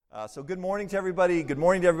So good morning to everybody. Good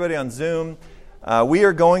morning to everybody on Zoom. We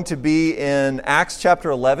are going to be in Acts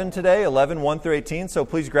chapter 11 today, 1 through 18. So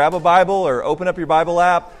please grab a Bible or open up your Bible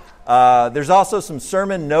app. There's also some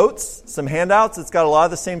sermon notes, some handouts. It's got a lot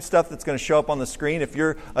of the same stuff that's going to show up on the screen. If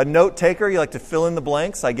you're a note taker, you like to fill in the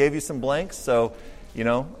blanks. I gave you some blanks, so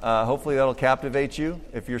hopefully that'll captivate you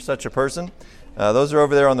if you're such a person. Those are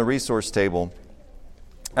over there on the resource table.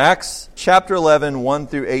 Acts chapter 11, 1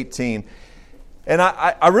 through 18. And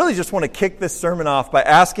I really just want to kick this sermon off by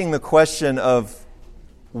asking the question of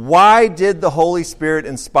why did the Holy Spirit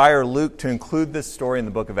inspire Luke to include this story in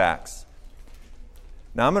the book of Acts?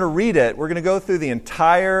 Now I'm going to read it. We're going to go through the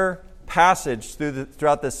entire passage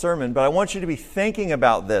throughout this sermon, but I want you to be thinking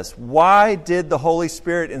about this. Why did the Holy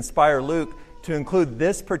Spirit inspire Luke to include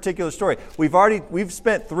this particular story? We've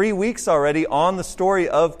spent 3 weeks already on the story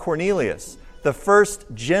of Cornelius, the first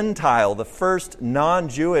Gentile, the first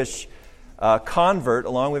non-Jewish convert,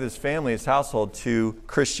 along with his family, his household, to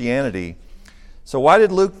Christianity. So why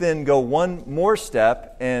did Luke then go one more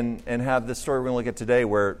step and have this story we're going to look at today,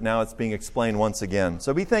 where now it's being explained once again?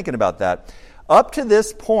 So be thinking about that. Up to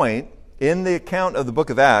this point in the account of the book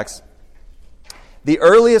of Acts, the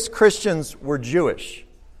earliest Christians were Jewish.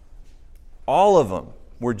 All of them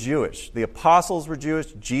were Jewish. The apostles were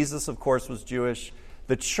Jewish. Jesus, of course, was Jewish.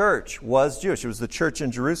 The church was Jewish. It was the church in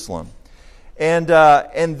Jerusalem.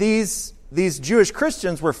 And these Jewish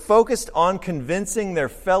Christians were focused on convincing their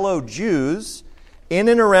fellow Jews in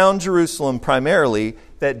and around Jerusalem primarily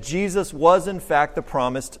that Jesus was in fact the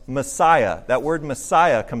promised Messiah. That word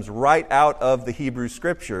Messiah comes right out of the Hebrew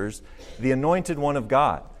Scriptures, the anointed one of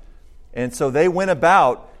God. And so they went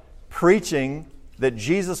about preaching that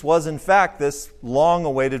Jesus was in fact this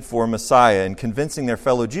long-awaited for Messiah and convincing their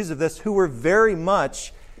fellow Jews of this, who were very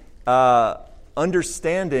much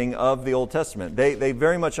understanding of the Old Testament. They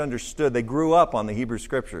very much understood. They grew up on the Hebrew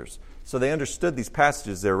Scriptures. So they understood these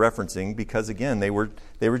passages they're referencing because, again, they were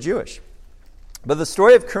Jewish. But the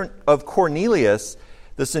story of Cornelius,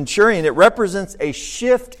 the centurion, it represents a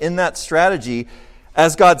shift in that strategy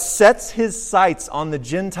as God sets his sights on the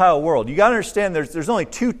Gentile world. You got to understand there's only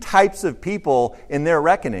two types of people in their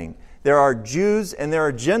reckoning. There are Jews and there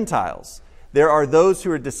are Gentiles. There are those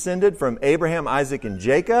who are descended from Abraham, Isaac, and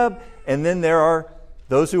Jacob, and then there are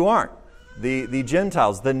those who aren't. The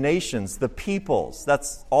Gentiles, the nations, the peoples.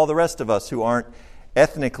 That's all the rest of us who aren't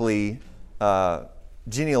ethnically,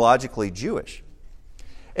 genealogically Jewish.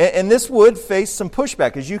 And this would face some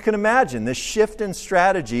pushback, as you can imagine. This shift in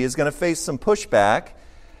strategy is going to face some pushback.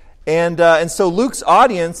 And so Luke's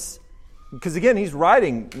audience, because again, he's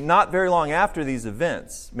writing not very long after these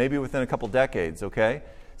events, maybe within a couple decades, okay?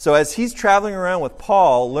 So as he's traveling around with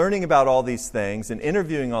Paul, learning about all these things and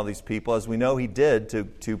interviewing all these people, as we know he did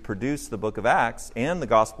to produce the book of Acts and the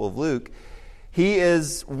Gospel of Luke, he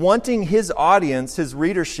is wanting his audience, his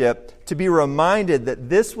readership, to be reminded that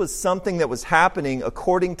this was something that was happening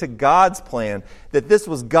according to God's plan, that this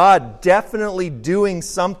was God definitely doing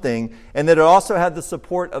something, and that it also had the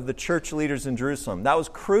support of the church leaders in Jerusalem. That was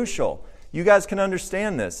crucial. You guys can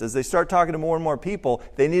understand this. As they start talking to more and more people,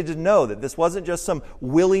 they needed to know that this wasn't just some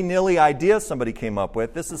willy-nilly idea somebody came up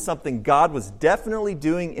with. This is something God was definitely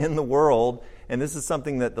doing in the world, and this is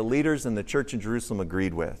something that the leaders in the church in Jerusalem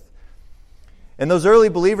agreed with. And those early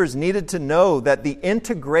believers needed to know that the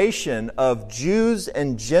integration of Jews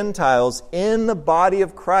and Gentiles in the body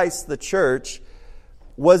of Christ, the church,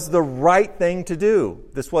 was the right thing to do.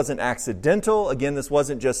 This wasn't accidental. Again, this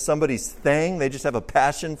wasn't just somebody's thing. They just have a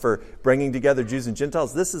passion for bringing together Jews and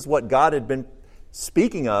Gentiles. This is what God had been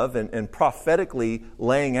speaking of and prophetically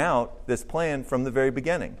laying out this plan from the very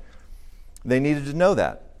beginning. They needed to know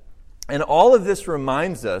that. And all of this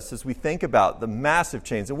reminds us, as we think about the massive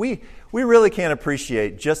change, and we really can't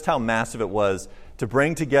appreciate just how massive it was to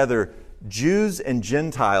bring together Jews and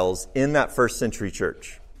Gentiles in that first century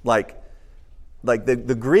church. Like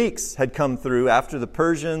the Greeks had come through after the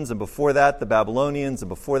Persians, and before that the Babylonians, and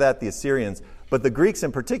before that the Assyrians. But the Greeks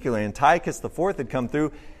in particular, Antiochus IV had come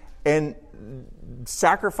through and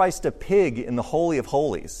sacrificed a pig in the Holy of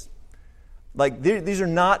Holies. These are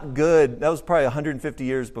not good. That was probably 150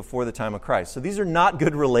 years before the time of Christ. So these are not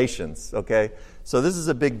good relations, okay? So this is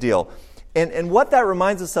a big deal. And what that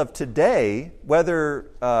reminds us of today, whether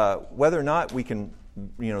or not we can,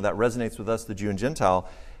 that resonates with us, the Jew and Gentile,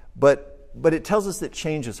 but it tells us that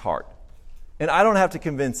change is hard. And I don't have to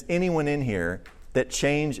convince anyone in here that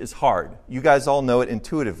change is hard. You guys all know it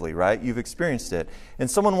intuitively, right? You've experienced it.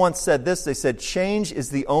 And someone once said this, they said, change is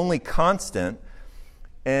the only constant.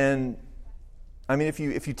 And I mean, if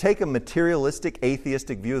you take a materialistic,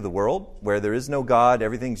 atheistic view of the world, where there is no God,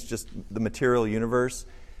 everything's just the material universe,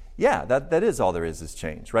 Yeah, that is all there is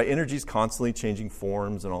change, right? Energy's constantly changing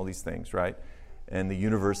forms and all these things, right? And the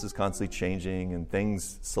universe is constantly changing, and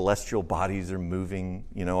things, celestial bodies are moving,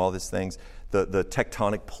 all these things. The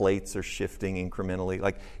tectonic plates are shifting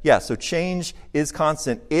incrementally. So change is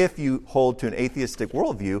constant if you hold to an atheistic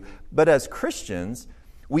worldview. But as Christians,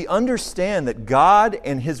 we understand that God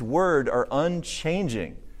and His Word are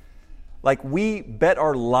unchanging. We bet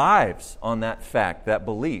our lives on that fact, that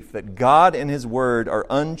belief, that God and His Word are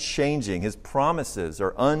unchanging. His promises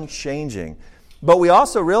are unchanging. But we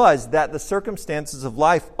also realize that the circumstances of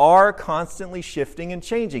life are constantly shifting and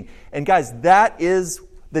changing. And guys, that is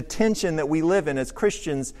the tension that we live in as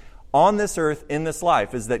Christians on this earth, in this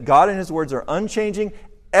life, is that God and His words are unchanging.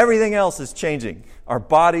 Everything else is changing. Our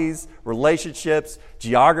bodies, relationships,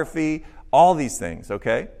 geography, all these things,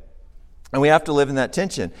 okay? And we have to live in that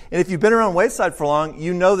tension. And if you've been around Wayside for long,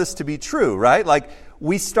 you know this to be true, right?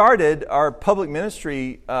 We started our public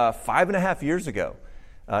ministry 5.5 years ago.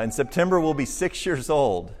 In September, we'll be 6 years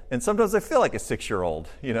old. And sometimes I feel like a 6-year-old,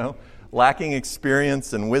 lacking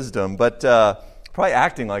experience and wisdom, but probably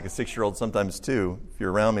acting like a 6-year-old sometimes too, if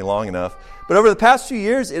you're around me long enough. But over the past few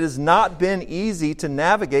years, it has not been easy to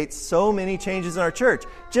navigate so many changes in our church.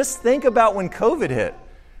 Just think about when COVID hit,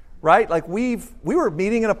 right? We were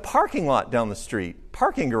meeting in a parking lot down the street,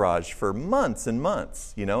 parking garage for months and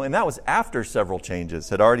months, and that was after several changes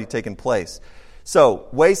had already taken place. So,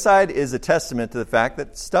 Wayside is a testament to the fact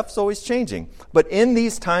that stuff's always changing. But in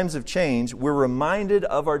these times of change, we're reminded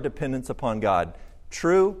of our dependence upon God.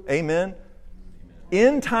 True? Amen?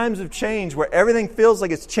 In times of change, where everything feels like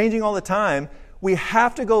it's changing all the time, we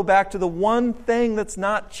have to go back to the one thing that's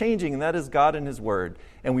not changing, and that is God and His Word.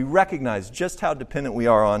 And we recognize just how dependent we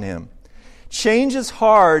are on Him. Change is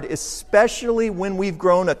hard, especially when we've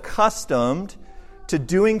grown accustomed to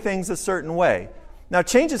doing things a certain way. Now,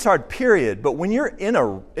 change is hard, period, but when you're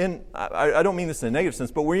I don't mean this in a negative sense,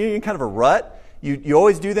 but when you're in kind of a rut, you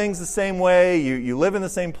always do things the same way, you live in the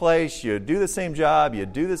same place, you do the same job, you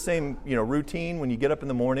do the same routine when you get up in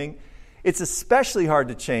the morning. It's especially hard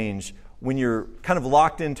to change when you're kind of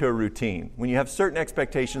locked into a routine, when you have certain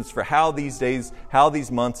expectations for how these days, how these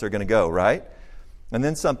months are going to go, right? And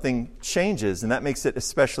then something changes, and that makes it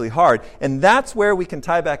especially hard. And that's where we can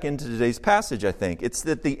tie back into today's passage, I think. It's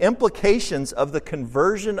that the implications of the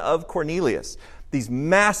conversion of Cornelius, these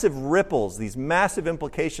massive ripples, these massive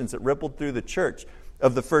implications that rippled through the church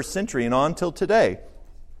of the first century and on till today,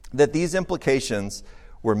 that these implications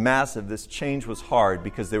were massive. This change was hard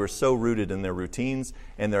because they were so rooted in their routines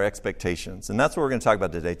and their expectations. And that's what we're going to talk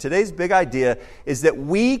about today. Today's big idea is that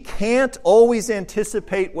we can't always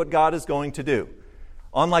anticipate what God is going to do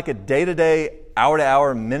on a day-to-day,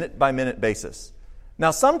 hour-to-hour, minute-by-minute basis.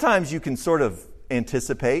 Now, sometimes you can sort of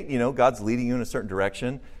anticipate, God's leading you in a certain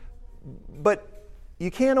direction, but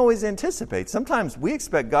you can't always anticipate. Sometimes we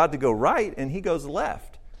expect God to go right, and He goes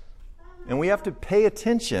left. And we have to pay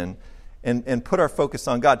attention and put our focus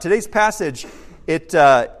on God. Today's passage, it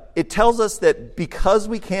tells us that because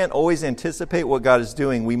we can't always anticipate what God is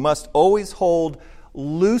doing, we must always hold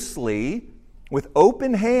loosely, with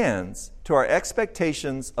open hands, to our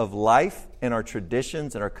expectations of life and our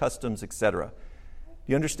traditions and our customs, etc. Do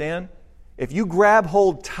you understand? If you grab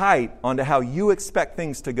hold tight onto how you expect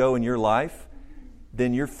things to go in your life,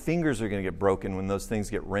 then your fingers are going to get broken when those things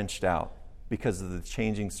get wrenched out because of the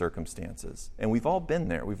changing circumstances. And we've all been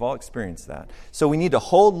there. We've all experienced that. So we need to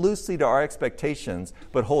hold loosely to our expectations,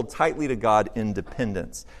 but hold tightly to God in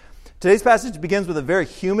dependence. Today's passage begins with a very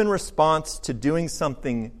human response to doing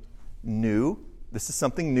something new. This is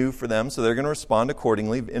something new for them, so they're going to respond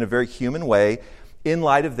accordingly in a very human way in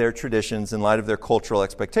light of their traditions, in light of their cultural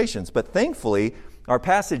expectations. But thankfully, our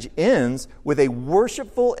passage ends with a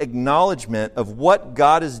worshipful acknowledgement of what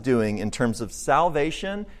God is doing in terms of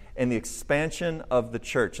salvation and the expansion of the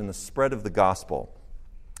church and the spread of the gospel.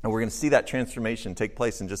 And we're going to see that transformation take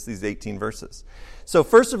place in just these 18 verses. So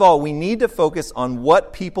first of all, we need to focus on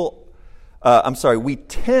what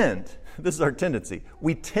this is our tendency.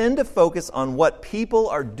 We tend to focus on what people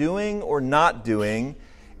are doing or not doing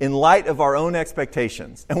in light of our own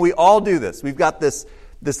expectations. And we all do this. We've got this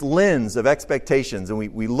lens of expectations, and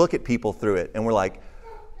we look at people through it, and we're like,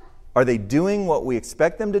 are they doing what we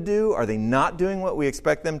expect them to do? Are they not doing what we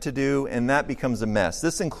expect them to do? And that becomes a mess.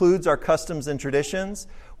 This includes our customs and traditions.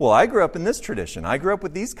 Well, I grew up in this tradition. I grew up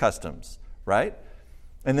with these customs, right?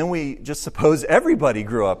 And then we just suppose everybody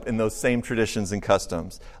grew up in those same traditions and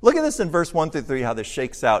customs. Look at this in verse 1 through 3, how this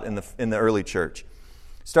shakes out in the early church.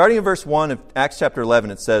 Starting in verse 1 of Acts chapter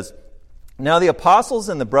 11, it says, "Now the apostles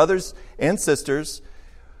and the brothers and sisters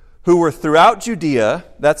who were throughout Judea,"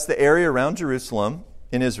 that's the area around Jerusalem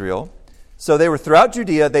in Israel, So they were throughout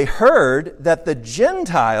Judea. They heard that the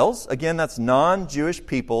Gentiles, again, that's non-Jewish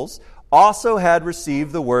peoples, also had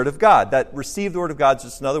received the word of God. That received the word of God is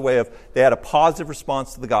just another way of they had a positive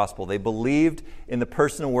response to the gospel. They believed in the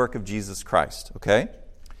person and work of Jesus Christ. Okay?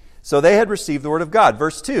 So they had received the word of God.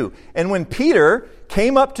 Verse 2, and when Peter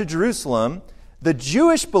came up to Jerusalem, the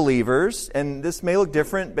Jewish believers, and this may look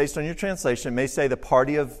different based on your translation, it may say the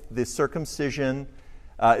party of the circumcision.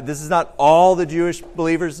 This is not all the Jewish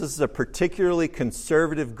believers. This is a particularly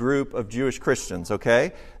conservative group of Jewish Christians,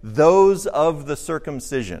 okay? Those of the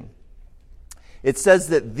circumcision. It says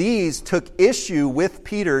that these took issue with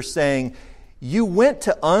Peter, saying, "You went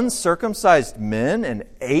to uncircumcised men and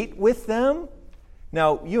ate with them?"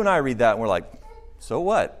 Now, you and I read that and we're like, so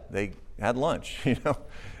what? They had lunch, you know?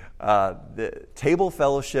 The table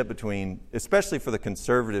fellowship between, especially for the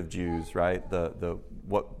conservative Jews, right? The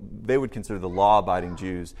what they would consider the law-abiding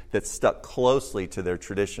Jews that stuck closely to their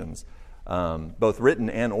traditions, both written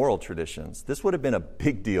and oral traditions. This would have been a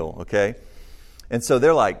big deal, okay? And so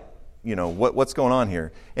they're like, you know, what's going on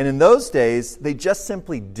here? And in those days, they just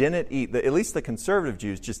simply didn't eat, at least the conservative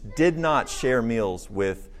Jews just did not share meals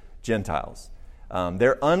with Gentiles.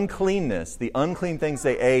 Their uncleanness, the unclean things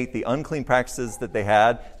they ate, the unclean practices that they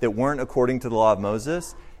had that weren't according to the law of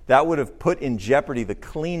Moses, that would have put in jeopardy the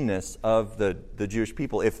cleanness of the Jewish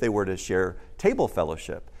people if they were to share table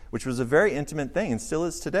fellowship, which was a very intimate thing and still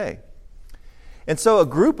is today. And so a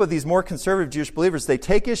group of these more conservative Jewish believers, they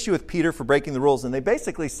take issue with Peter for breaking the rules, and they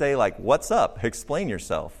basically say, like, what's up? Explain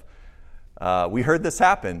yourself. We heard this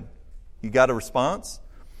happen. You got a response?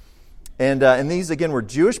 And these, again, were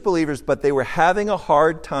Jewish believers, but they were having a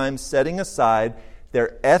hard time setting aside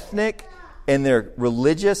their ethnic and their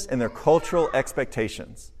religious and their cultural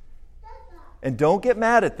expectations. And don't get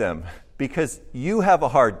mad at them, because you have a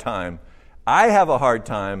hard time. I have a hard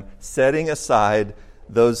time setting aside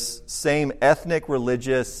those same ethnic,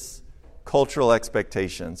 religious, cultural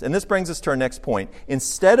expectations. And this brings us to our next point.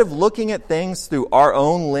 Instead of looking at things through our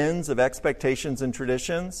own lens of expectations and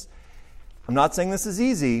traditions, I'm not saying this is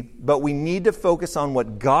easy, but we need to focus on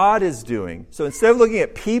what God is doing. So instead of looking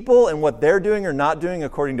at people and what they're doing or not doing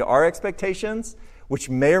according to our expectations,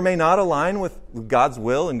 which may or may not align with God's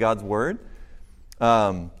will and God's word,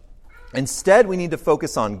 instead we need to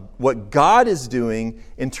focus on what God is doing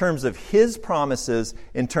in terms of His promises,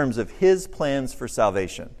 in terms of His plans for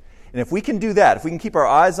salvation. And if we can do that, if we can keep our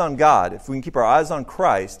eyes on God, if we can keep our eyes on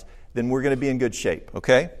Christ, then we're going to be in good shape,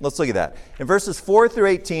 okay? Let's look at that. In verses 4 through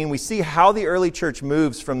 18, we see how the early church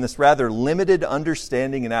moves from this rather limited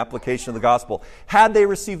understanding and application of the gospel. Had they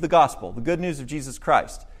received the gospel, the good news of Jesus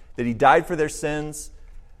Christ, that He died for their sins,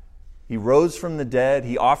 He rose from the dead,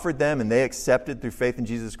 He offered them, and they accepted through faith in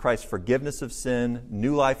Jesus Christ forgiveness of sin,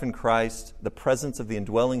 new life in Christ, the presence of the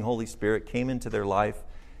indwelling Holy Spirit came into their life.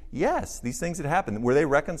 Yes, these things had happened. Were they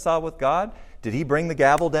reconciled with God? Did He bring the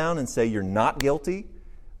gavel down and say, "You're not guilty"?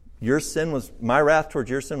 My wrath towards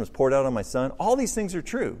your sin was poured out on my son. All these things are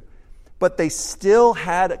true. But they still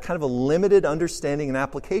had a kind of a limited understanding and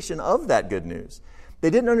application of that good news.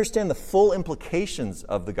 They didn't understand the full implications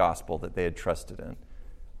of the gospel that they had trusted in.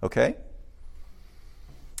 Okay?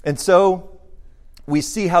 And so we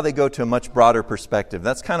see how they go to a much broader perspective.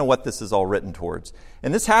 That's kind of what this is all written towards.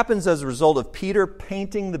 And this happens as a result of Peter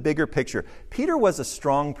painting the bigger picture. Peter was a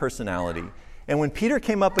strong personality. And when Peter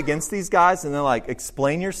came up against these guys and they're like,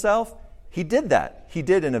 explain yourself, he did that. He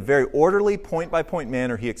did in a very orderly, point-by-point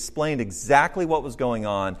manner. He explained exactly what was going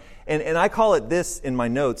on. And I call it this in my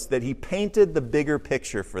notes, that he painted the bigger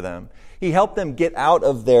picture for them. He helped them get out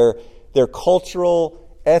of their cultural,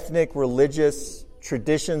 ethnic, religious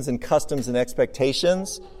traditions and customs and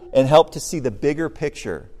expectations and helped to see the bigger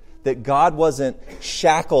picture. That God wasn't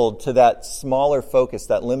shackled to that smaller focus,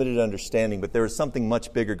 that limited understanding, but there was something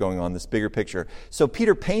much bigger going on, this bigger picture. So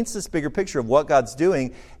Peter paints this bigger picture of what God's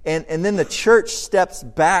doing, and then the church steps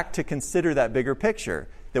back to consider that bigger picture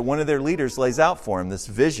that one of their leaders lays out for him, this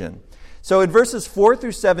vision. So in verses 4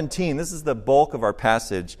 through 17, this is the bulk of our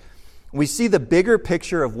passage, we see the bigger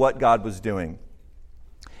picture of what God was doing.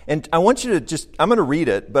 And I want you to I'm going to read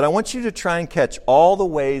it, but I want you to try and catch all the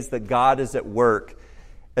ways that God is at work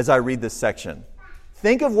as I read this section.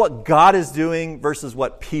 Think of what God is doing versus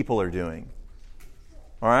what people are doing.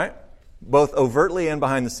 All right? Both overtly and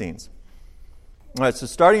behind the scenes. All right, so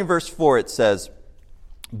starting in verse 4, it says,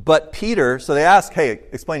 but Peter, so they ask, hey,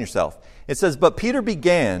 explain yourself. It says, but Peter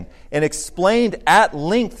began and explained at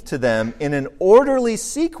length to them in an orderly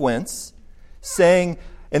sequence, saying,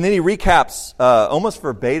 and then he recaps, almost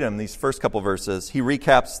verbatim, these first couple verses, he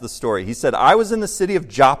recaps the story. He said, I was in the city of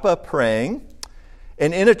Joppa praying,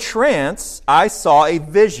 And in a trance, I saw a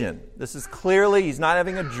vision. This is clearly, he's not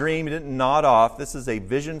having a dream. He didn't nod off. This is a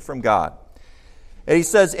vision from God. And he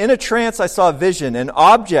says, in a trance I saw a vision, an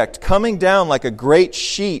object coming down like a great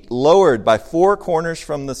sheet lowered by 4 corners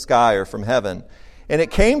from the sky or from heaven. And it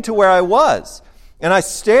came to where I was. And I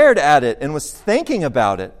stared at it and was thinking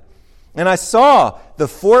about it. And I saw the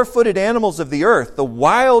 4-footed animals of the earth, the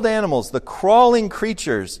wild animals, the crawling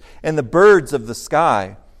creatures, and the birds of the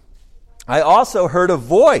sky. I also heard a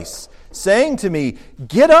voice saying to me,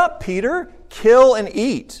 "Get up, Peter, kill and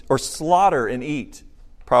eat," or slaughter and eat.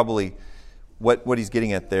 Probably what he's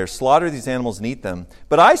getting at there. Slaughter these animals and eat them.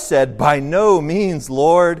 But I said, "By no means,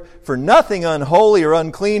 Lord, for nothing unholy or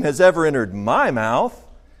unclean has ever entered my mouth."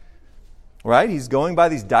 Right? He's going by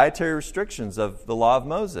these dietary restrictions of the law of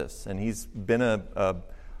Moses. And he's been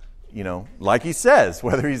like he says,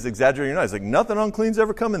 whether he's exaggerating or not, he's like, nothing unclean's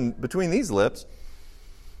ever come in between these lips.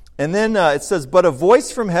 And then it says, but a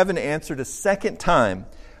voice from heaven answered a second time,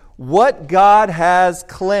 "What God has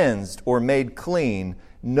cleansed or made clean,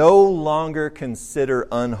 no longer consider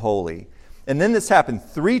unholy." And then this happened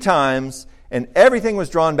 3 times, and everything was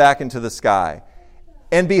drawn back into the sky.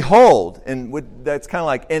 And behold, and that's kind of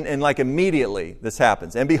like, and like immediately this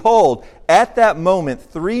happens. And behold, at that moment,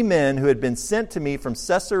 3 men who had been sent to me from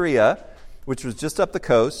Caesarea, which was just up the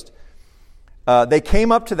coast, they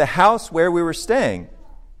came up to the house where we were staying.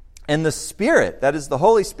 And the Spirit, that is the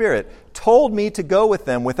Holy Spirit, told me to go with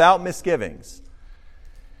them without misgivings.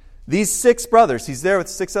 These 6 brothers, he's there with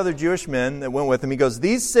 6 other Jewish men that went with him. He goes,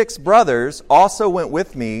 "These 6 brothers also went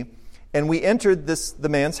with me, and we entered the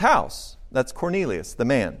man's house." That's Cornelius, the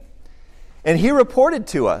man. "And he reported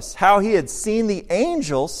to us how he had seen the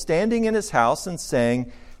angel standing in his house and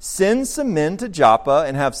saying, 'Send some men to Joppa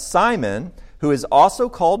and have Simon, who is also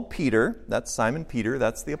called Peter,'" that's Simon Peter,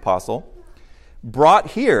 that's the apostle,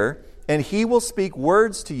 "'brought here, and he will speak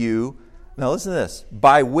words to you,'" now listen to this,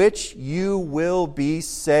 "'by which you will be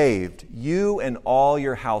saved, you and all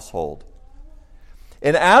your household.'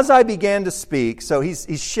 And as I began to speak," so he's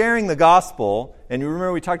sharing the gospel, and you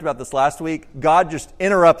remember we talked about this last week, God just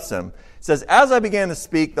interrupts him. It says, "As I began to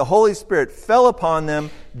speak, the Holy Spirit fell upon them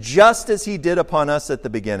just as he did upon us at the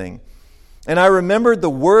beginning. And I remembered the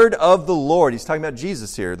word of the Lord." He's talking about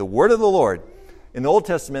Jesus here, the word of the Lord. In the Old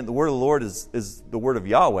Testament, the word of the Lord is the word of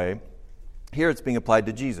Yahweh. Here it's being applied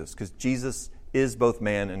to Jesus, because Jesus is both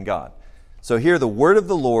man and God. So here, the word of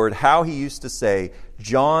the Lord, how he used to say,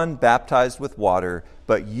 "John baptized with water,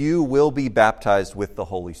 but you will be baptized with the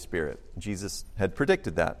Holy Spirit." Jesus had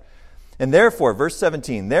predicted that. "And therefore," verse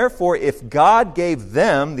 17, "therefore, if God gave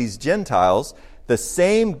them," these Gentiles, "the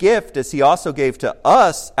same gift as he also gave to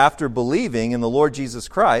us after believing in the Lord Jesus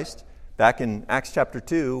Christ," back in Acts chapter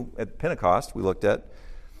 2 at Pentecost we looked at,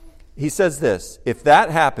 he says this, if that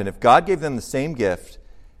happened, if God gave them the same gift,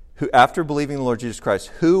 who, after believing in the Lord Jesus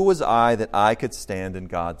Christ, who was I that I could stand in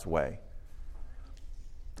God's way?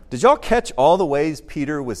 Did y'all catch all the ways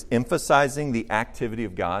Peter was emphasizing the activity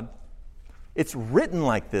of God? It's written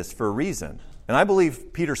like this for a reason. And I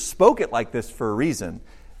believe Peter spoke it like this for a reason.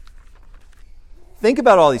 Think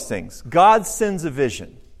about all these things. God sends a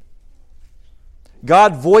vision.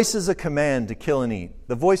 God voices a command to kill and eat.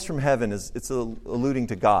 The voice from heaven it's alluding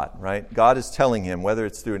to God, right? God is telling him, whether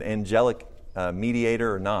it's through an angelic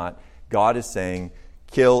mediator or not, God is saying,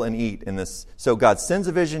 kill and eat in this. So God sends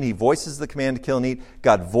a vision. He voices the command to kill and eat.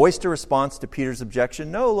 God voiced a response to Peter's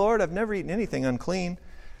objection. "No, Lord, I've never eaten anything unclean."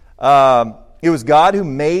 It was God who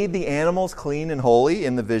made the animals clean and holy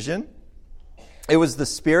in the vision. It was the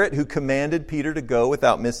Spirit who commanded Peter to go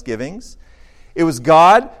without misgivings. It was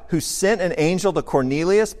God who sent an angel to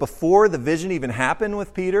Cornelius before the vision even happened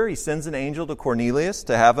with Peter. He sends an angel to Cornelius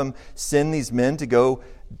to have him send these men to go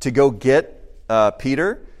get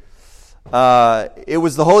Peter. It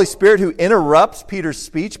was the Holy Spirit who interrupts Peter's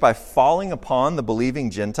speech by falling upon the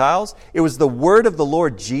believing Gentiles. It was the word of the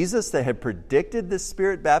Lord Jesus that had predicted this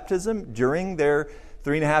Spirit baptism during their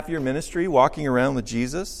 3.5-year ministry, walking around with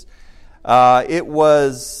Jesus. It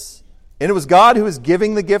was God who was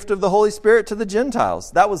giving the gift of the Holy Spirit to the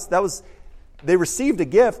Gentiles. That was they received a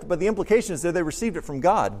gift, but the implication is that they received it from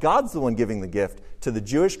God. God's the one giving the gift to the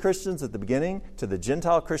Jewish Christians at the beginning, to the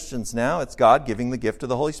Gentile Christians now. It's God giving the gift of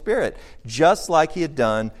the Holy Spirit, just like he had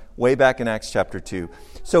done way back in Acts chapter 2.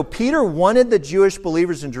 So Peter wanted the Jewish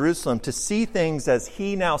believers in Jerusalem to see things as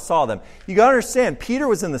he now saw them. You got to understand, Peter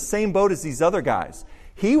was in the same boat as these other guys.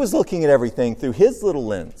 He was looking at everything through his little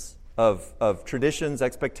lens of traditions,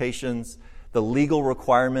 expectations, the legal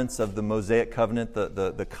requirements of the Mosaic covenant,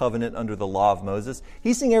 the covenant under the law of Moses.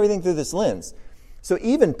 He's seeing everything through this lens. So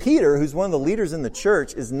even Peter, who's one of the leaders in the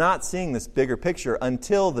church, is not seeing this bigger picture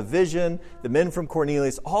until the vision, the men from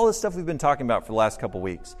Cornelius, all this stuff we've been talking about for the last couple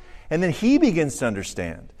weeks. And then he begins to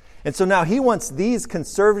understand. And so now he wants these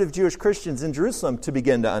conservative Jewish Christians in Jerusalem to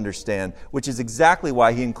begin to understand, which is exactly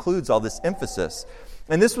why he includes all this emphasis.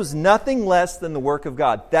 And this was nothing less than the work of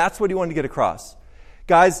God. That's what he wanted to get across.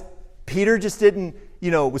 Guys, Peter just didn't,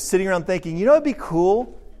 was sitting around thinking, it'd be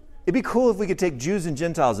cool. It'd be cool if we could take Jews and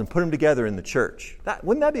Gentiles and put them together in the church.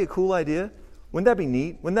 Wouldn't that be a cool idea? Wouldn't that be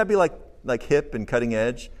neat? Wouldn't that be like hip and cutting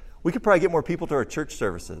edge? We could probably get more people to our church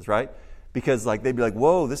services, right? Because they'd be like,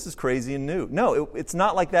 whoa, this is crazy and new. No, it's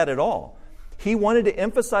not like that at all. He wanted to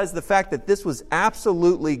emphasize the fact that this was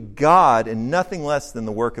absolutely God and nothing less than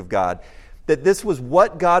the work of God. That this was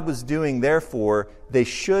what God was doing, therefore, they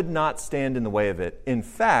should not stand in the way of it. In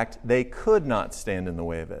fact, they could not stand in the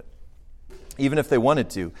way of it, even if they wanted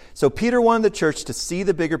to. So Peter wanted the church to see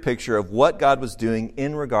the bigger picture of what God was doing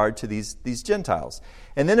in regard to these Gentiles.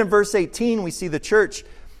 And then in verse 18, we see the church,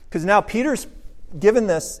 because now Peter's given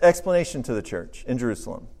this explanation to the church in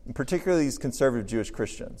Jerusalem, and particularly these conservative Jewish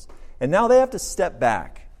Christians. And now they have to step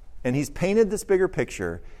back, and he's painted this bigger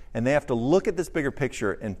picture, and they have to look at this bigger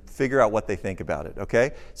picture and figure out what they think about it,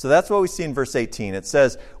 okay? So that's what we see in verse 18. It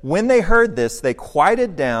says, when they heard this, they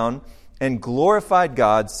quieted down and glorified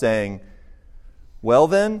God, saying, well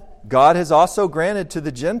then, God has also granted to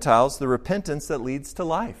the Gentiles the repentance that leads to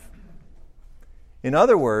life. In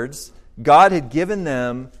other words, God had given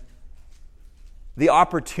them the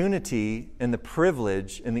opportunity and the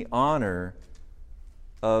privilege and the honor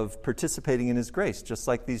of participating in His grace, just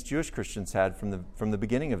like these Jewish Christians had from the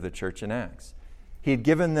beginning of the church in Acts. He had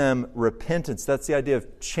given them repentance. That's the idea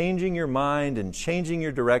of changing your mind and changing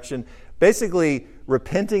your direction. Basically,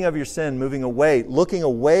 repenting of your sin, moving away, looking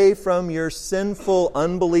away from your sinful,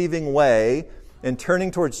 unbelieving way and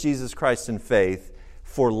turning towards Jesus Christ in faith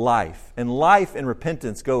for life. And life and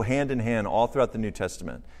repentance go hand in hand all throughout the New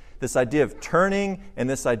Testament. This idea of turning and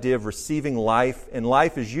this idea of receiving life, and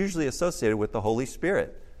life is usually associated with the Holy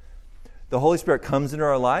Spirit. The Holy Spirit comes into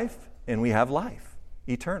our life and we have life,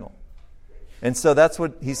 eternal. And so that's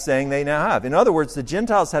what he's saying they now have. In other words, the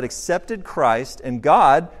Gentiles had accepted Christ, and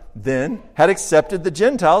God then had accepted the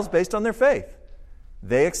Gentiles based on their faith.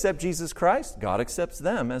 They accept Jesus Christ, God accepts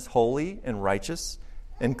them as holy and righteous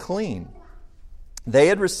and clean. They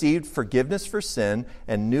had received forgiveness for sin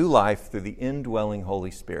and new life through the indwelling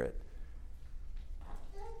Holy Spirit.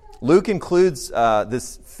 Luke includes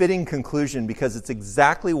this fitting conclusion because it's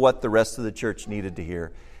exactly what the rest of the church needed to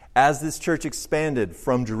hear. As this church expanded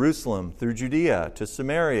from Jerusalem through Judea to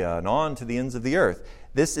Samaria and on to the ends of the earth,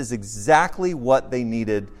 this is exactly what they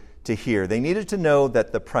needed to hear. They needed to know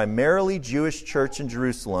that the primarily Jewish church in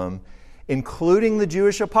Jerusalem, including the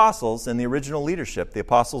Jewish apostles and the original leadership, the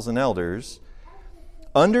apostles and elders,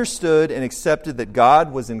 understood and accepted that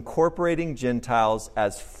God was incorporating Gentiles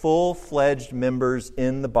as full-fledged members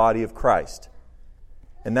in the body of Christ.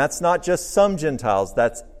 And that's not just some Gentiles,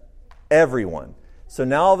 that's everyone. So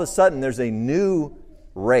now all of a sudden there's a new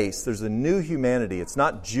race, there's a new humanity. It's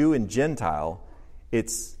not Jew and Gentile,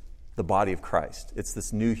 it's the body of Christ. It's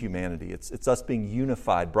this new humanity. It's us being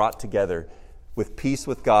unified, brought together with peace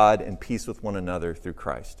with God and peace with one another through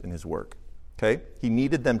Christ and His work. Okay? He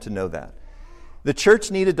needed them to know that. The church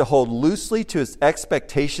needed to hold loosely to its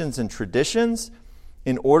expectations and traditions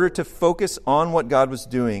in order to focus on what God was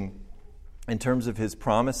doing in terms of His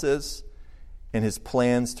promises and His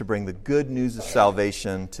plans to bring the good news of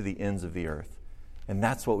salvation to the ends of the earth. And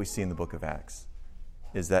that's what we see in the book of Acts,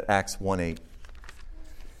 is that Acts 1:8.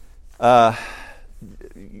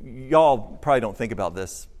 Y'all probably don't think about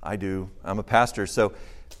this. I do. I'm a pastor. So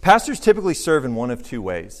pastors typically serve in one of two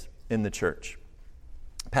ways in the church.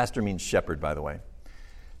 Pastor means shepherd, by the way.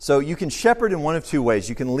 So you can shepherd in one of two ways.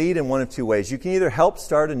 You can lead in one of two ways. You can either help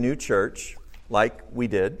start a new church, like we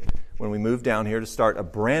did when we moved down here to start a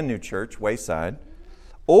brand new church, Wayside,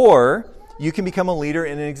 or you can become a leader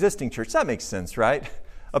in an existing church. That makes sense, right?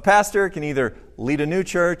 A pastor can either lead a new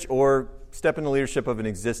church or step into leadership of an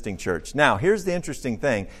existing church. Now, here's the interesting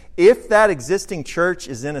thing. If that existing church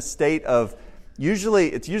is in a state of, usually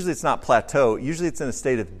it's not plateau, usually it's in a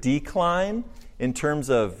state of decline, in terms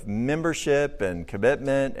of membership and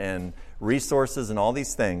commitment and resources and all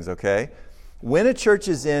these things, okay? When a church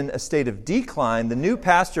is in a state of decline, the new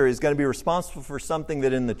pastor is going to be responsible for something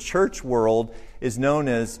that in the church world is known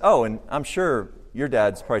as, and I'm sure your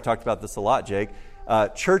dad's probably talked about this a lot, Jake,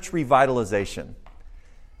 church revitalization.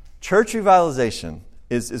 Church revitalization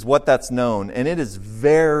is what that's known, and it is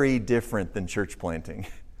very different than church planting.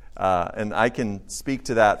 And I can speak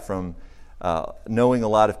to that from knowing a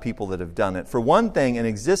lot of people that have done it. For one thing, an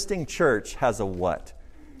existing church has a what?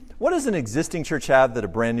 What does an existing church have that a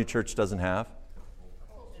brand new church doesn't have?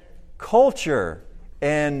 Culture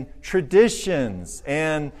and traditions.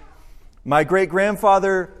 And my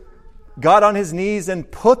great-grandfather got on his knees and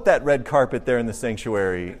put that red carpet there in the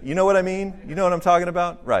sanctuary. You know what I mean? You know what I'm talking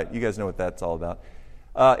about? Right, you guys know what that's all about.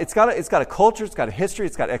 It's got a culture, it's got a history,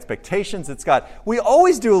 it's got expectations, we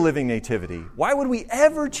always do a living nativity. Why would we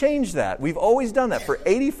ever change that? We've always done that for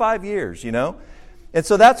 85 years, you know? And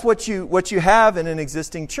so that's what you have in an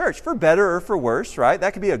existing church, for better or for worse, right?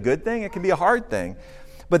 That could be a good thing, it can be a hard thing.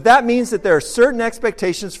 But that means that there are certain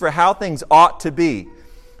expectations for how things ought to be.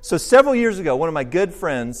 So several years ago, one of my good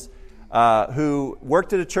friends who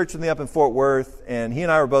worked at a church with me up in Fort Worth, and he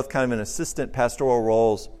and I were both kind of in assistant pastoral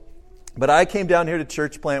roles. But I came down here to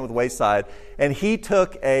church plant with Wayside, and he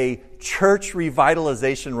took a church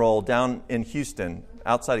revitalization role down in Houston,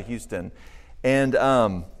 outside of Houston.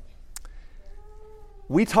 And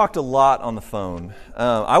we talked a lot on the phone.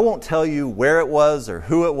 I won't tell you where it was or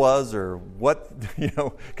who it was or what,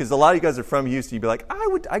 because a lot of you guys are from Houston. You'd be like,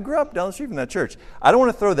 I grew up down the street from that church. I don't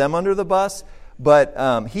want to throw them under the bus,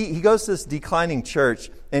 but he goes to this declining church,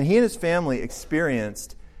 and he and his family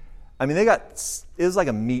experienced, it was like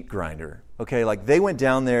a meat grinder, okay? Like they went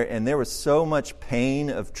down there and there was so much pain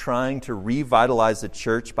of trying to revitalize the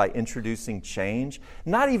church by introducing change.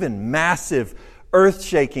 Not even massive,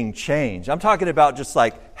 earth-shaking change. I'm talking about just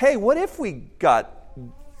like, hey, what if we got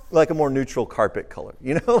like a more neutral carpet color?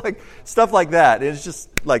 Like stuff like that. It's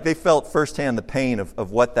just like they felt firsthand the pain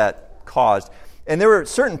of what that caused. And there were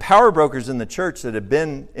certain power brokers in the church that had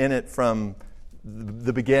been in it from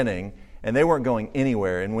the beginning, and they weren't going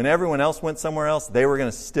anywhere. And when everyone else went somewhere else, they were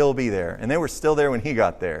going to still be there. And they were still there when he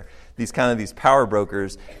got there, these power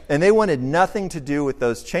brokers. And they wanted nothing to do with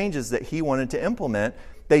those changes that he wanted to implement.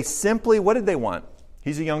 They simply, what did they want?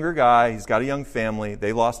 He's a younger guy. He's got a young family.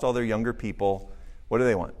 They lost all their younger people. What do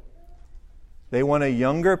they want? They want a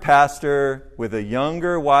younger pastor with a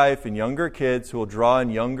younger wife and younger kids who will draw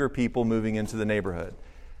in younger people moving into the neighborhood.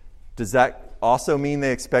 Does that also mean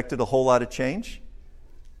they expected a whole lot of change?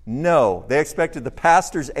 No, they expected the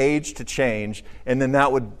pastor's age to change, and then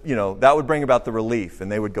that would bring about the relief,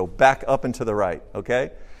 and they would go back up and to the right,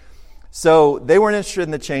 okay? So they weren't interested in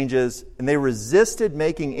the changes, and they resisted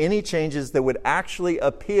making any changes that would actually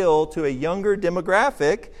appeal to a younger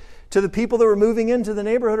demographic, to the people that were moving into the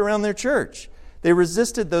neighborhood around their church. They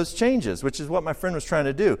resisted those changes, which is what my friend was trying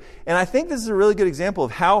to do. And I think this is a really good example of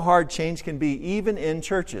how hard change can be, even in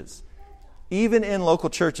churches, even in local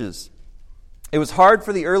churches. It was hard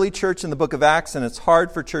for the early church in the book of Acts, and it's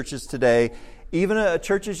hard for churches today, even a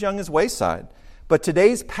church as young as Wayside. But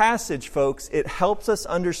today's passage, folks, it helps us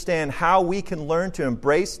understand how we can learn to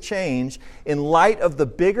embrace change in light of the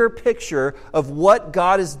bigger picture of what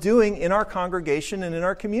God is doing in our congregation and in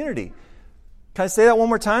our community. Can I say that one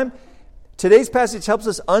more time? Today's passage helps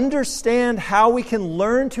us understand how we can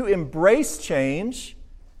learn to embrace change,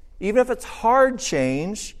 even if it's hard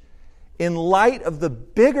change, in light of the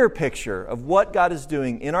bigger picture of what God is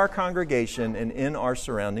doing in our congregation and in our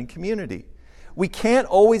surrounding community. We can't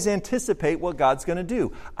always anticipate what God's going to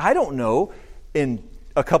do. I don't know in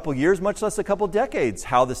a couple years, much less a couple decades,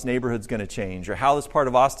 how this neighborhood's going to change or how this part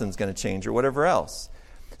of Austin's going to change or whatever else.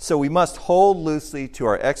 So we must hold loosely to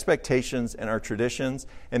our expectations and our traditions,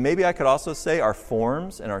 and maybe I could also say our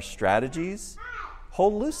forms and our strategies.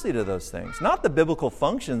 Hold loosely to those things, not the biblical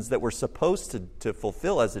functions that we're supposed to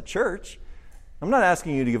fulfill as a church. I'm not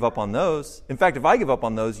asking you to give up on those. In fact, if I give up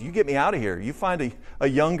on those, you get me out of here. You find a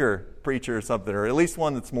younger preacher or something, or at least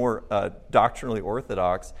one that's more doctrinally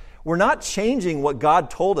orthodox. We're not changing what God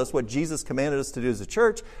told us, what Jesus commanded us to do as a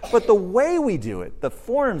church, but the way we do it, the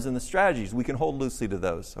forms and the strategies, we can hold loosely to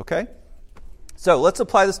those, okay? So let's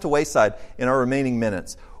apply this to Wayside in our remaining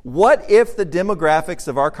minutes. What if the demographics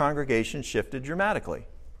of our congregation shifted dramatically?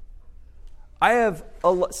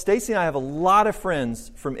 Stacy and I have a lot of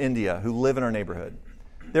friends from India who live in our neighborhood.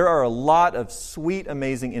 There are a lot of sweet,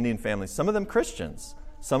 amazing Indian families. Some of them Christians,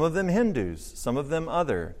 some of them Hindus, some of them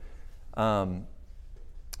other.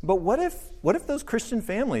 But what if those Christian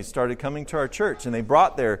families started coming to our church and they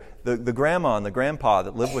brought the grandma and the grandpa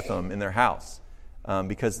that live with them in their house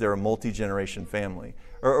because they're a multi-generation family?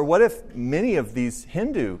 Or what if many of these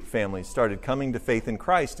Hindu families started coming to faith in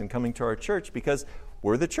Christ and coming to our church because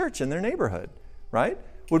we're the church in their neighborhood, right?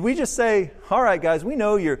 Would we just say, all right, guys, we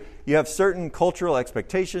know you have certain cultural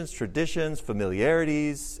expectations, traditions,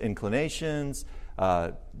 familiarities, inclinations,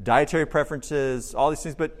 dietary preferences, all these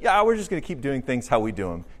things, but yeah, we're just going to keep doing things how we do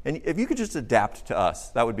them. And if you could just adapt to us,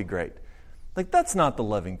 that would be great. Like, that's not the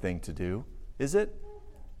loving thing to do, is it?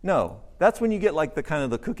 No. That's when you get like the kind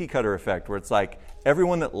of the cookie cutter effect where it's like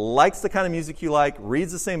everyone that likes the kind of music you like,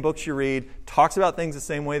 reads the same books you read, talks about things the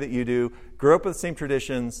same way that you do, grew up with the same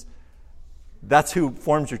traditions. That's who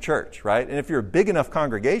forms your church, right? And if you're a big enough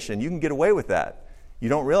congregation, you can get away with that. You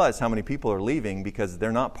don't realize how many people are leaving because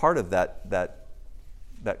they're not part of that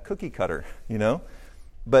cookie cutter, you know?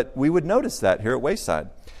 But we would notice that here at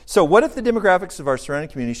Wayside. So what if the demographics of our surrounding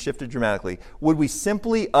community shifted dramatically? Would we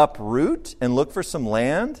simply uproot and look for some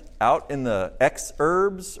land out in the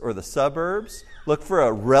exurbs or the suburbs? Look for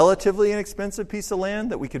a relatively inexpensive piece of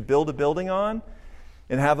land that we could build a building on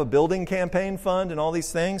and have a building campaign fund and all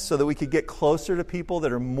these things so that we could get closer to people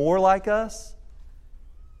that are more like us,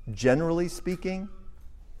 generally speaking?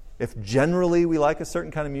 If generally we like a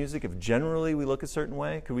certain kind of music, if generally we look a certain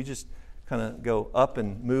way, could we just kind of go up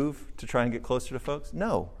and move to try and get closer to folks?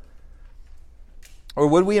 No. Or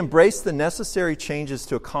would we embrace the necessary changes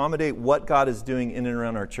to accommodate what God is doing in and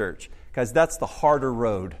around our church? Guys, that's the harder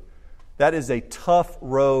road. That is a tough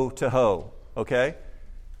row to hoe, okay?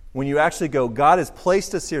 When you actually go, God has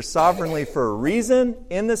placed us here sovereignly for a reason,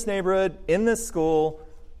 in this neighborhood, in this school,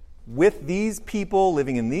 with these people,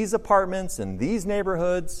 living in these apartments, in these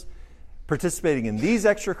neighborhoods, participating in these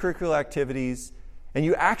extracurricular activities, and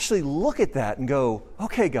you actually look at that and go,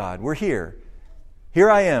 okay, God, we're here. Here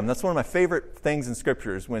I am. That's one of my favorite things in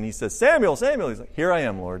Scripture is when he says, Samuel, Samuel. He's like, here I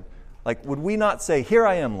am, Lord. Like, would we not say, here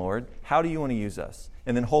I am, Lord. How do you want to use us?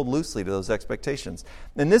 And then hold loosely to those expectations.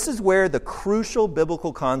 And this is where the crucial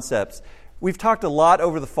biblical concepts, we've talked a lot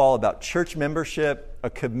over the fall about church membership, a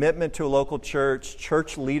commitment to a local church,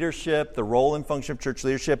 church leadership, the role and function of church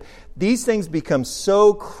leadership. These things become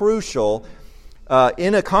so crucial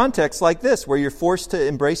in a context like this, where you're forced to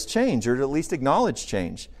embrace change or to at least acknowledge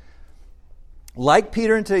change. Like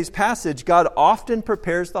Peter in today's passage, God often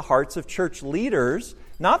prepares the hearts of church leaders,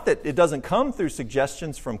 not that it doesn't come through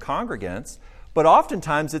suggestions from congregants, but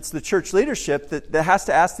oftentimes it's the church leadership that has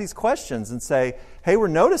to ask these questions and say, hey, we're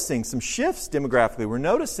noticing some shifts demographically. We're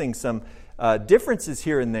noticing some differences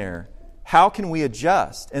here and there. How can we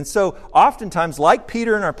adjust? And so oftentimes, like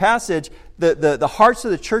Peter in our passage, the hearts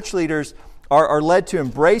of the church leaders are led to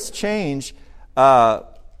embrace change. He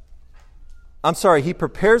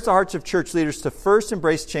prepares the hearts of church leaders to first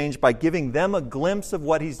embrace change by giving them a glimpse of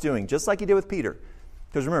what he's doing, just like he did with Peter.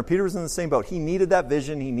 Because remember, Peter was in the same boat. He needed that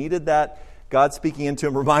vision. He needed that God speaking into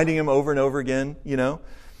him, reminding him over and over again, you know.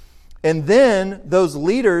 And then those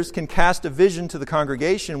leaders can cast a vision to the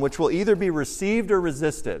congregation, which will either be received or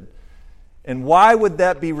resisted. And why would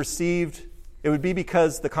that be received? It would be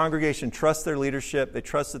because the congregation trusts their leadership. They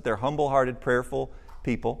trust that they're humble-hearted, prayerful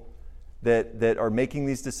people that are making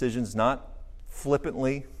these decisions not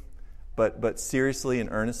flippantly, but seriously and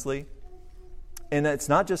earnestly. And it's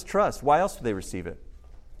not just trust. Why else would they receive it?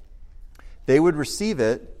 They would receive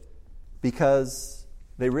it because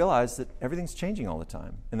they realize that everything's changing all the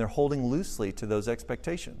time, and they're holding loosely to those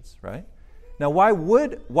expectations, right? Now, why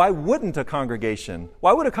would a congregation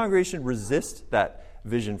resist that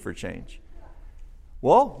vision for change?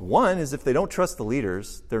 Well, one is if they don't trust the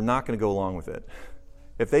leaders, they're not going to go along with it.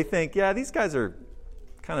 If they think, yeah, these guys are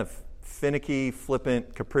kind of finicky,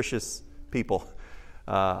 flippant, capricious people,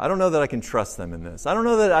 I don't know that I can trust them in this. I don't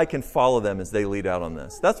know that I can follow them as they lead out on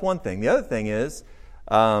this. That's one thing. The other thing is,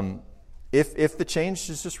 if the change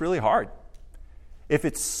is just really hard. If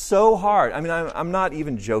it's so hard, I mean, I'm not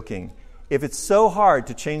even joking. If it's so hard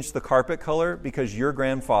to change the carpet color because your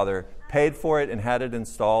grandfather paid for it and had it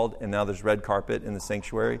installed and now there's red carpet in the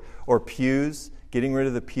sanctuary, or pews, getting rid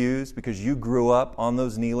of the pews because you grew up on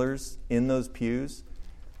those kneelers in those pews,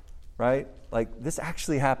 right? Like, this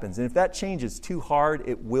actually happens. And if that change is too hard,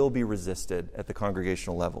 it will be resisted at the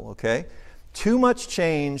congregational level, okay? Too much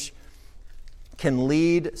change can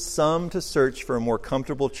lead some to search for a more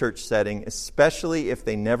comfortable church setting, especially if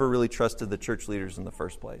they never really trusted the church leaders in the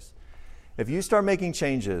first place. If you start making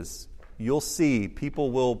changes, you'll see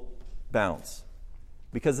people will bounce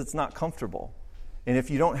because it's not comfortable. And if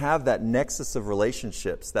you don't have that nexus of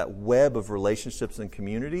relationships, that web of relationships and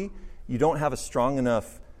community, you don't have a strong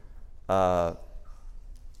enough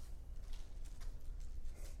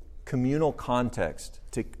communal context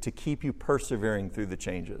to keep you persevering through the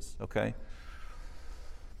changes, okay?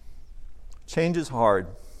 Change is hard.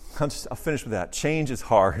 I'll finish with that. Change is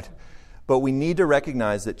hard. But we need to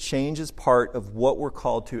recognize that change is part of what we're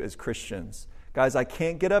called to as Christians. Guys, I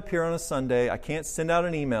can't get up here on a Sunday. I can't send out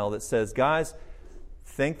an email that says, guys,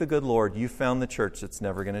 thank the good Lord, you found the church that's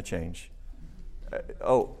never going to change.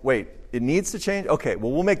 Oh, wait, it needs to change? Okay,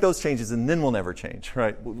 well, we'll make those changes and then we'll never change,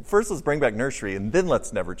 right? First, let's bring back nursery and then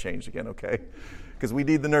let's never change again, okay? Because we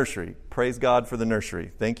need the nursery. Praise God for the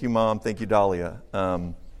nursery. Thank you, Mom. Thank you, Dahlia.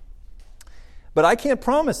 But I can't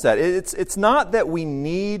promise that. It's not that we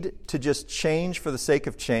need to just change for the sake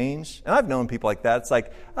of change. And I've known people like that. It's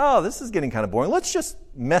like, oh, this is getting kind of boring. Let's just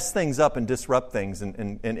mess things up and disrupt things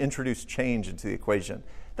and introduce change into the equation.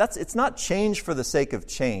 It's not change for the sake of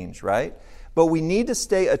change, right? But we need to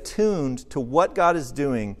stay attuned to what God is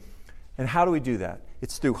doing. And how do we do that?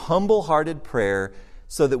 It's through humble-hearted prayer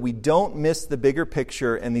so that we don't miss the bigger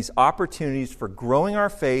picture and these opportunities for growing our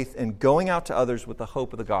faith and going out to others with the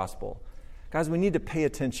hope of the gospel. Guys, we need to pay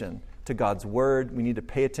attention to God's word. We need to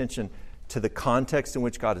pay attention to the context in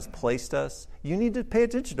which God has placed us. You need to pay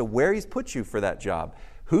attention to where He's put you for that job.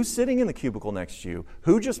 Who's sitting in the cubicle next to you?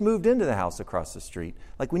 Who just moved into the house across the street?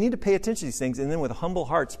 Like, we need to pay attention to these things, and then with humble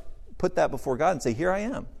hearts, put that before God and say, here I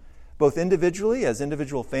am. Both individually, as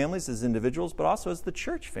individual families, as individuals, but also as the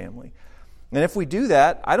church family. And if we do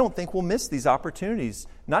that, I don't think we'll miss these opportunities,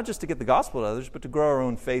 not just to get the gospel to others, but to grow our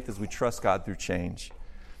own faith as we trust God through change.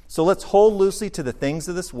 So let's hold loosely to the things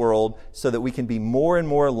of this world so that we can be more and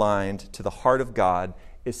more aligned to the heart of God,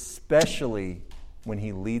 especially when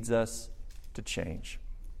He leads us to change.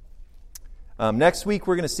 Next week,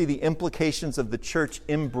 we're going to see the implications of the church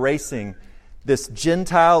embracing this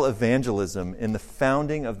Gentile evangelism in the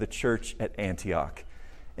founding of the church at Antioch.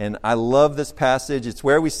 And I love this passage. It's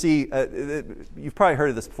where we see, you've probably heard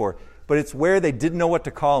of this before, but it's where they didn't know what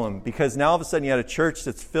to call them, because now all of a sudden you had a church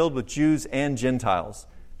that's filled with Jews and Gentiles.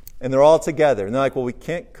 And they're all together. And they're like, well, we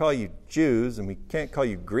can't call you Jews and we can't call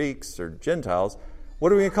you Greeks or Gentiles.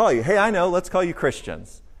 What are we going to call you? Hey, I know, let's call you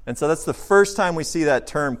Christians. And so that's the first time we see that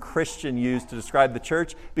term Christian used to describe the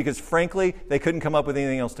church, because frankly, they couldn't come up with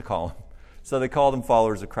anything else to call them. So they called them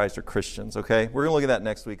followers of Christ or Christians, okay? We're going to look at that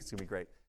next week. It's going to be great.